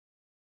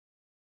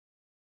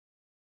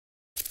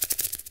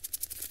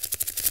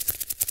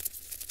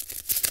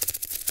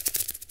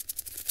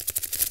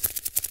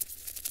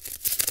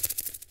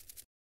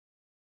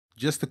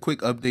Just a quick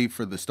update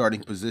for the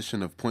starting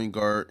position of point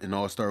guard in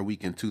All-Star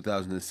Week in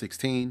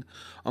 2016.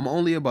 I'm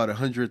only about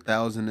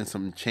 100,000 and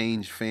some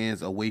change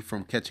fans away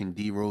from catching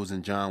D Rose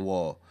and John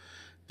Wall.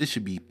 This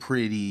should be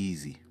pretty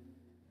easy.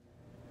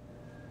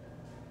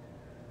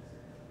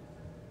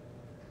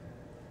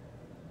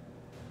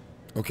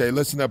 Okay,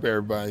 listen up,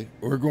 everybody.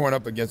 We're going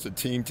up against a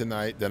team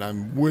tonight that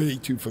I'm way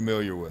too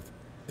familiar with.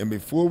 And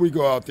before we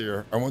go out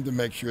there, I want to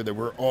make sure that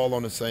we're all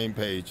on the same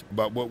page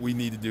about what we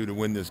need to do to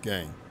win this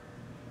game.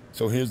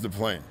 So here's the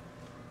plan.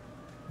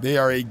 They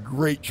are a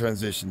great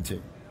transition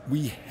team.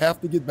 We have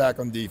to get back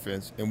on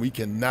defense, and we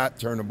cannot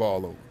turn the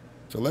ball over.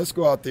 So let's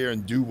go out there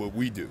and do what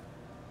we do.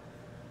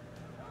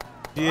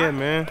 Yeah,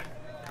 man.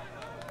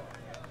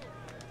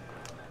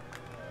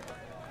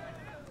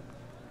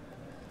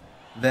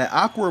 That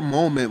awkward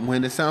moment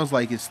when it sounds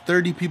like it's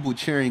 30 people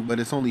cheering, but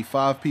it's only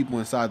 5 people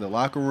inside the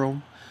locker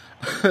room.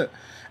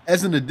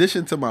 As an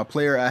addition to my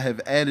player, I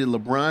have added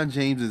LeBron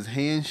James's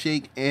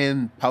handshake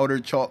and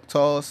powdered chalk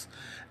toss.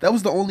 That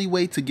was the only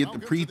way to get the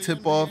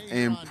pre-tip-off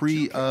and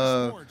pre-game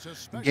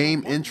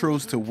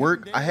intros to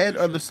work. I had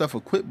other stuff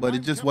equipped, but it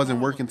just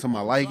wasn't working to my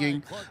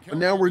liking. But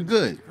now we're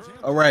good.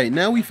 All right,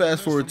 now we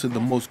fast forward to the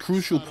most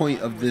crucial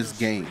point of this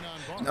game.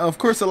 Now, of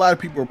course, a lot of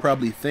people are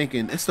probably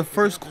thinking, it's the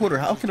first quarter.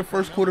 How can the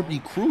first quarter be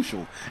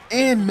crucial?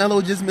 And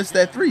Melo just missed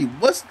that three.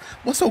 What's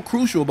so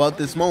crucial about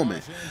this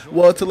moment?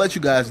 Well, to let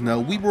you guys know,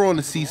 we were on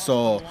the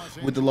seesaw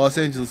with the Los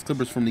Angeles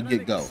Clippers from the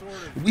get-go.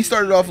 We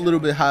started off a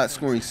little bit hot,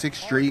 scoring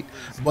 6 straight,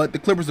 but the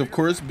Clippers, of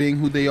course, being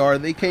who they are,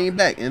 they came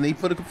back and they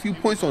put a few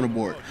points on the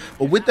board.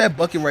 But with that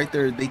bucket right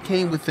there, they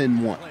came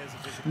within 1.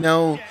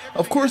 Now,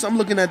 of course, I'm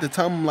looking at the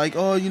time. I'm like,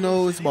 oh,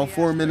 it's about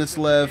 4 minutes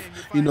left.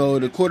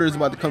 The quarter is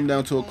about to come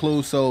down to a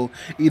close. So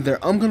either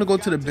I'm going to go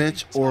to the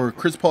bench or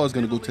Chris Paul is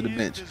going to go to the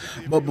bench.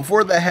 But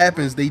before that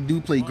happens, they do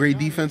play great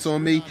defense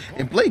on me.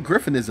 And Blake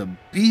Griffin is a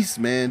beast,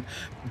 man.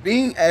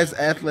 Being as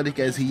athletic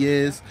as he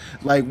is,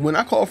 like when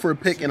I call for a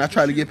pick and I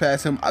try to get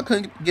past him, I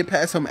couldn't get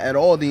past him at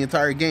all the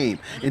entire game.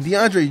 And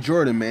DeAndre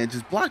Jordan, man,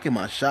 just blocking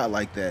my shot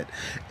like that.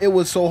 It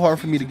was so hard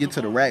for me to get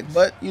to the rack.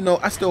 But,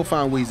 I still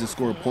found ways to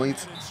score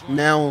points.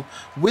 Now,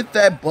 with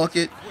that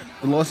bucket,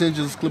 the Los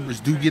Angeles Clippers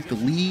do get the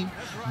lead,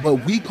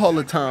 but we call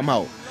a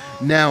timeout.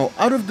 Now,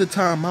 out of the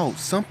timeout,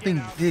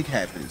 something big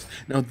happens.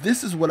 Now,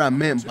 this is what I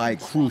meant by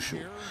crucial.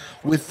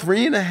 With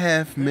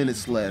 3.5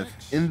 minutes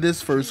left in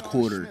this first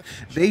quarter,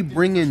 they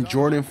bring in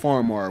Jordan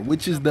Farmar,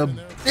 which is the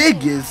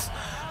biggest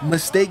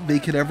mistake they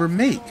could ever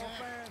make.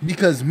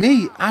 Because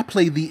I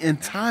play the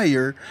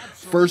entire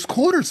first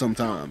quarter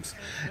sometimes.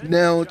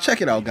 Now,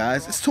 check it out,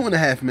 guys. It's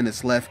 2.5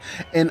 minutes left,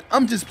 and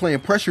I'm just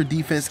playing pressure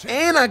defense,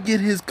 and I get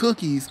his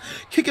cookies.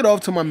 Kick it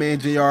off to my man,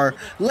 JR.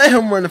 Let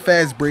him run a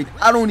fast break.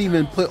 I don't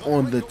even put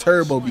on the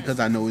turbo because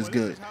I know it's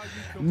good.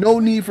 No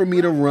need for me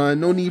to run.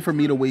 No need for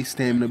me to waste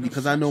stamina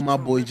because I know my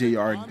boy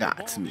JR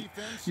got me.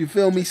 You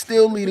feel me?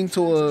 Still leading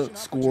to a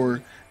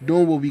score,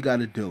 doing what we got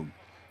to do.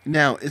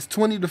 Now, it's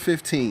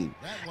 20-15,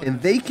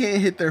 and they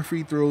can't hit their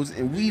free throws,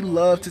 and we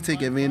love to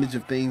take advantage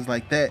of things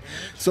like that.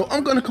 So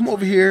I'm going to come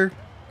over here,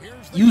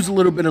 use a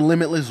little bit of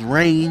limitless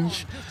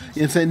range,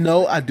 and say,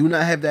 no, I do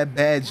not have that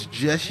badge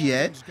just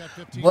yet,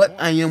 but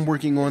I am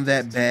working on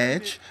that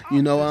badge.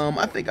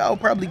 I think I'll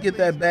probably get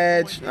that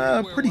badge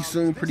pretty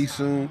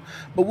soon,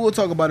 but we'll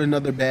talk about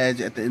another badge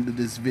at the end of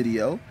this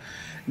video.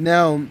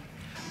 Now,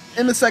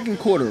 in the second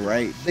quarter,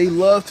 right, they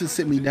love to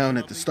sit me down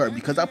at the start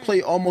because I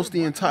play almost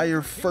the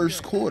entire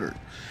first quarter.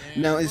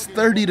 Now, it's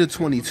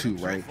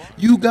 30-22, right?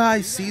 You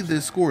guys see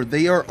this score.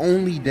 They are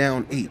only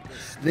down 8.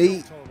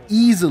 They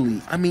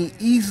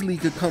easily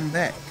could come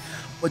back.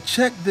 But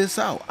check this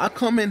out. I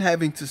come in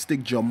having to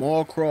stick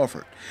Jamal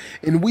Crawford,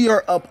 and we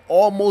are up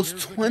almost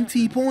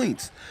 20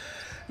 points.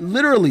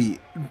 Literally,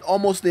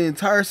 almost the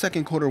entire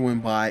second quarter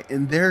went by,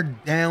 and they're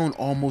down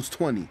almost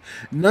 20.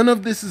 None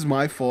of this is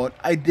my fault.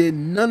 I did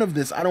none of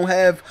this. I don't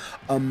have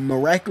a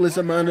miraculous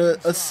amount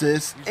of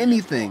assists,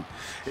 anything.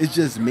 It's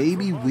just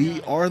maybe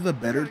we are the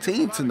better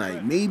team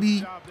tonight.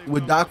 Maybe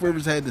what Doc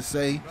Rivers had to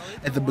say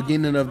at the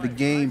beginning of the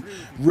game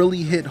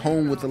really hit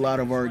home with a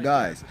lot of our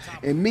guys.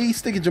 And me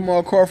sticking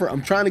Jamal Crawford,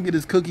 I'm trying to get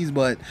his cookies,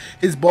 but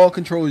his ball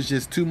control is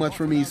just too much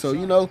for me. So,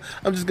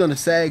 I'm just going to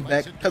sag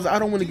back because I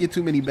don't want to get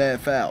too many bad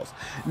fouls.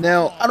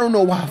 Now, I don't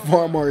know why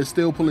Farmar is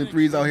still pulling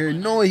threes out here,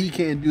 knowing he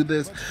can't do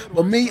this.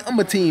 But me, I'm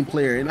a team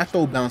player, and I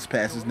throw bounce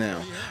passes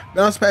now.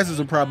 Bounce passes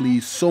are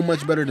probably so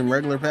much better than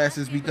regular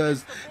passes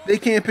because they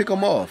can't pick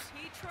them off.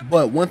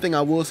 But one thing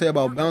I will say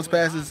about bounce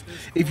passes,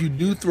 if you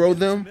do throw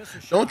them,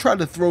 don't try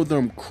to throw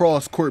them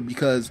cross court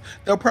because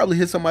they'll probably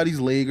hit somebody's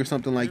leg or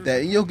something like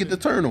that, and you'll get the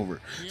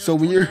turnover. So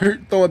when you're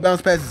throwing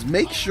bounce passes,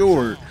 make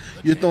sure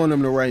you're throwing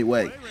them the right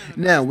way.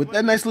 Now, with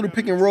that nice little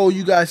pick and roll,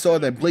 you guys saw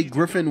that Blake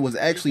Griffin was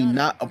actually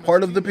not a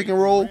part of the pick and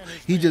roll.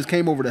 He just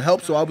came over to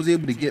help, so I was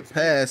able to get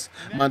past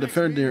my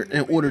defender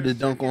in order to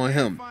dunk on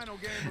him.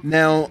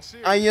 Now,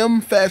 I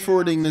am fast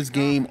forwarding this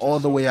game all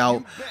the way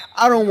out.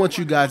 I don't want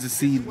you guys to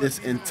see this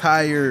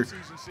entire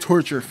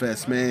torture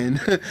fest, man.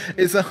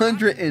 It's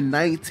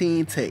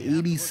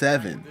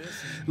 119-87.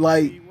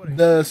 Like,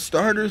 the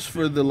starters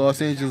for the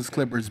Los Angeles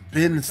Clippers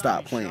been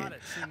stopped playing.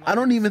 I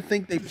don't even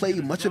think they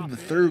played much of the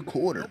third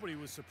quarter.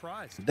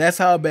 That's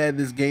how bad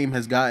this game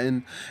has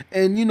gotten.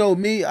 And you know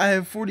me, I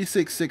have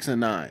 46, 6,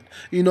 and 9.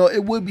 You know,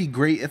 it would be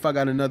great if I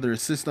got another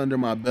assist under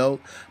my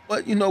belt,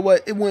 but you know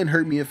what? It wouldn't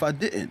hurt me if I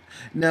didn't.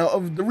 Now,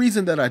 the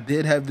reason that I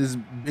did have this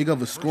big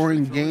of a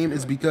scoring game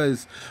is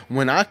because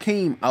when I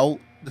came out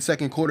the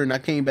second quarter and I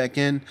came back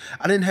in,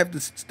 I didn't have to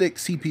stick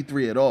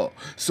CP3 at all.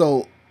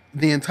 So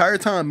the entire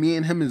time me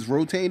and him is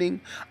rotating,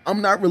 I'm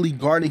not really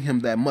guarding him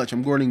that much.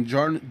 I'm guarding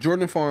Jordan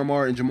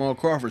Farmar and Jamal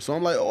Crawford. So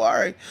I'm like, oh, all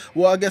right,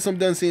 well, I guess I'm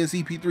done seeing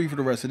CP3 for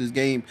the rest of this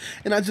game.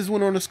 And I just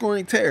went on a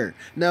scoring tear.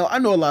 Now, I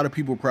know a lot of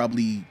people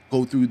probably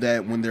go through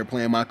that when they're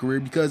playing my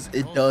career because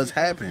it does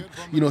happen.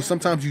 You know,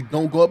 sometimes you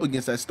don't go up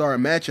against that star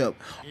matchup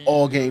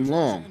all game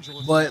long.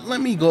 But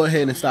let me go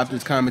ahead and stop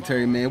this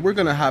commentary, man. We're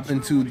going to hop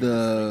into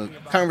the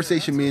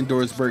conversation me and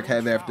Doris Burke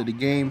have after the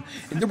game.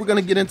 And then we're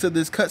going to get into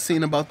this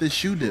cutscene about this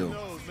shoe deal.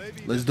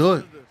 Let's do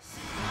it.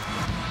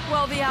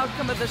 Well, the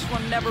outcome of this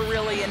one never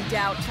really in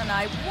doubt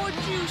tonight. Would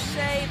you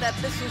say that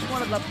this is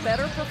one of the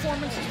better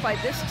performances by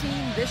this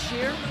team this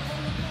year?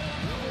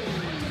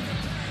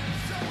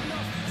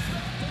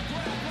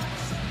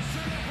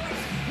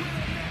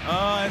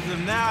 As of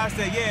now, I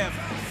say yeah,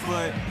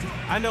 but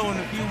I know in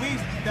a few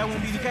weeks that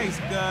won't be the case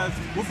because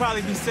we'll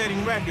probably be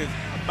setting records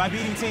by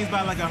beating teams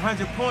by like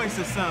 100 points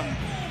or something.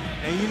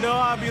 And you know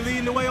I'll be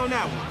leading the way on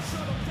that one.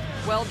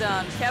 Well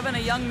done. Kevin, a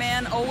young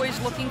man always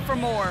looking for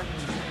more.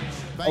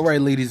 All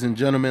right, ladies and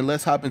gentlemen,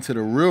 let's hop into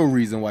the real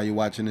reason why you're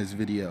watching this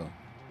video.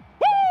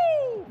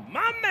 Woo!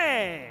 My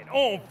man,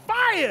 on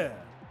fire!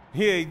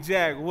 Hey,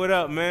 Jack, what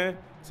up, man?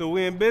 So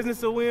we in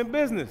business or we in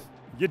business?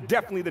 You're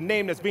definitely the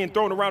name that's being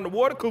thrown around the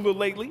water cooler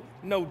lately,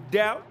 no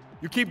doubt.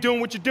 You keep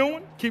doing what you're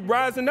doing, keep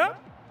rising up,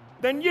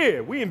 then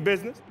yeah, we in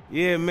business.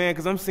 Yeah, man,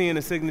 because I'm seeing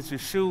a signature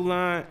shoe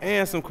line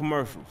and some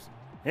commercials.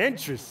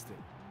 Interesting.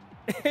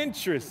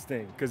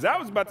 Interesting, because I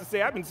was about to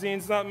say I've been seeing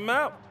something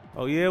out.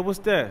 Oh, yeah? What's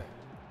that?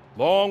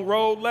 Long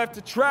road left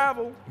to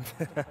travel.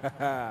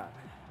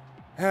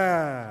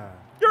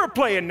 You're a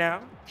player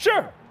now,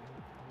 sure.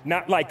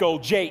 Not like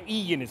old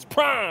J.E. in his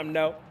prime,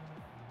 no.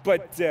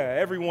 But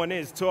everyone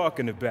is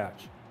talking about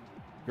you.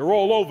 You're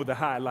all over the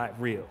highlight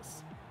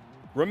reels.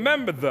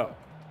 Remember, though,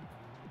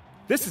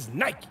 this is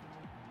Nike,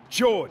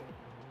 Jordan.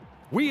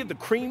 We are the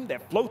cream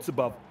that floats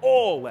above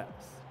all else.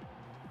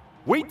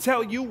 We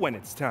tell you when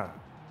it's time.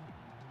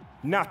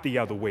 Not the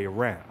other way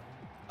around.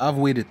 I've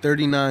waited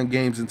 39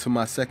 games into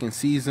my second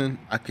season.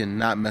 I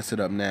cannot mess it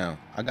up now.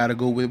 I gotta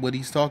go with what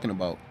he's talking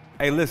about.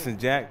 Hey, listen,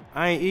 Jack.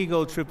 I ain't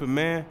ego tripping,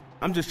 man.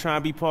 I'm just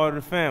trying to be part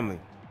of the family.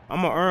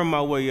 I'm gonna earn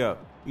my way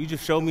up. You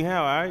just show me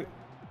how, all right?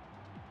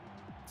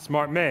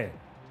 Smart man.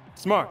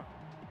 Smart.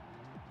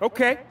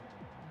 Okay.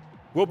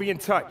 We'll be in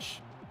touch.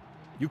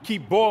 You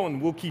keep balling,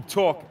 we'll keep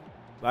talking.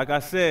 Like I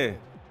said,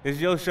 it's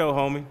your show,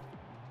 homie.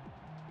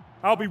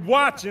 I'll be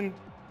watching.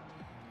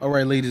 All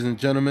right, ladies and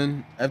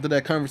gentlemen, after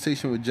that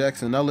conversation with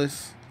Jackson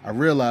Ellis, I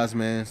realized,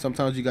 man,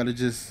 sometimes you got to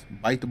just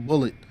bite the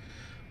bullet.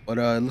 But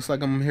it looks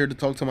like I'm here to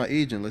talk to my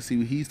agent. Let's see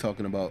what he's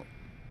talking about.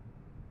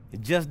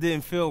 It just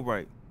didn't feel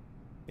right.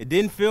 It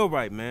didn't feel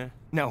right, man.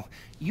 No,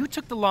 you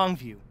took the long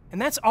view, and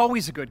that's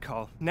always a good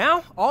call.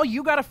 Now, all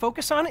you gotta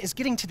focus on is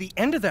getting to the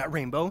end of that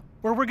rainbow,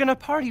 where we're gonna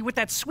party with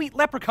that sweet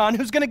leprechaun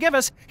who's gonna give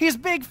us his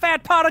big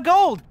fat pot of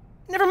gold.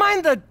 Never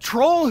mind the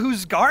troll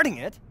who's guarding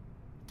it.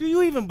 Do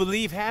you even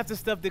believe half the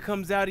stuff that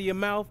comes out of your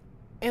mouth?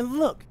 And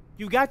look,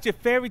 you got your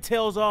fairy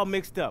tales all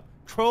mixed up.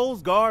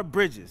 Trolls guard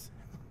bridges.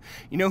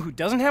 You know who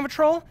doesn't have a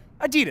troll?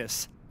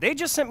 Adidas. They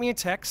just sent me a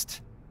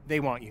text. They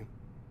want you.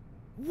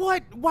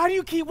 What? Why do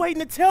you keep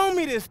waiting to tell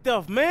me this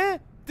stuff, man?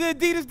 The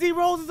Adidas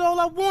D-Rose is all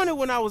I wanted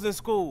when I was in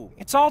school.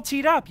 It's all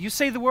teed up. You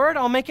say the word,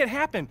 I'll make it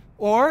happen.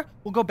 Or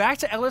we'll go back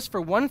to Ellis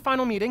for one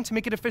final meeting to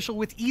make it official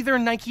with either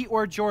Nike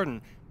or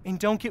Jordan. And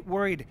don't get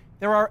worried.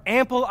 There are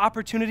ample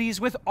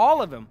opportunities with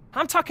all of them.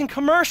 I'm talking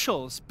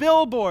commercials,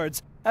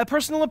 billboards,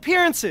 personal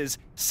appearances,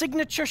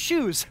 signature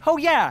shoes. Oh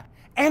yeah,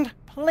 and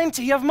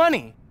plenty of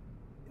money.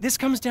 This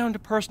comes down to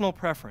personal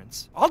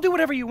preference. I'll do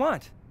whatever you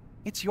want.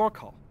 It's your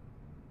call.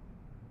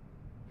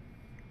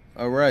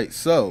 All right,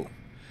 so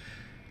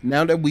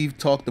now that we've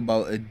talked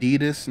about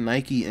Adidas,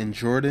 Nike, and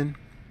Jordan,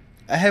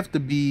 I have to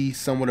be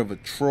somewhat of a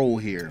troll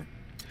here.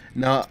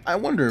 Now, I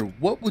wonder,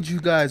 what would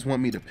you guys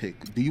want me to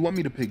pick? Do you want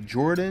me to pick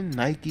Jordan,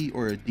 Nike,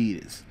 or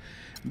Adidas?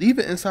 Leave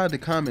it inside the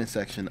comment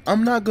section.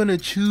 I'm not going to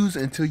choose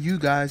until you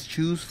guys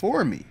choose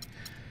for me.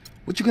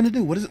 What you going to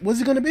do? What's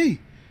it going to be?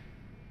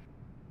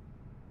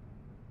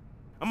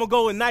 I'm going to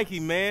go with Nike,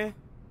 man.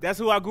 That's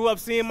who I grew up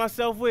seeing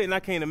myself with, and I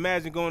can't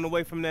imagine going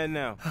away from that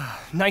now.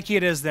 Nike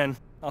it is, then.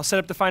 I'll set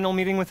up the final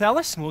meeting with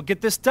Ellis, and we'll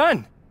get this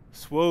done.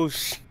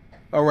 Swoosh.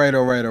 All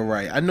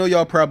right. I know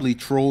y'all probably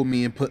trolled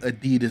me and put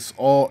Adidas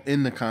all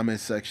in the comment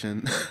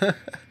section.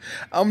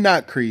 I'm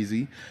not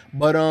crazy,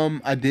 but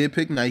I did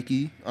pick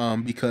Nike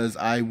because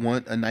I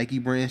want a Nike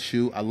brand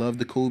shoe. I love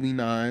the Kobe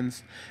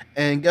 9s.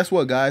 And guess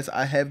what, guys?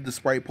 I have the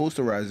Sprite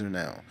Posterizer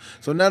now.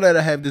 So now that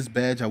I have this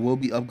badge, I will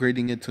be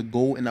upgrading it to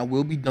gold, and I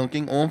will be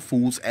dunking on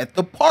fools at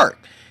the park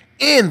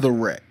and the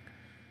rec.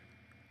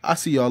 I'll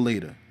see y'all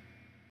later.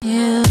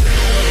 Yeah.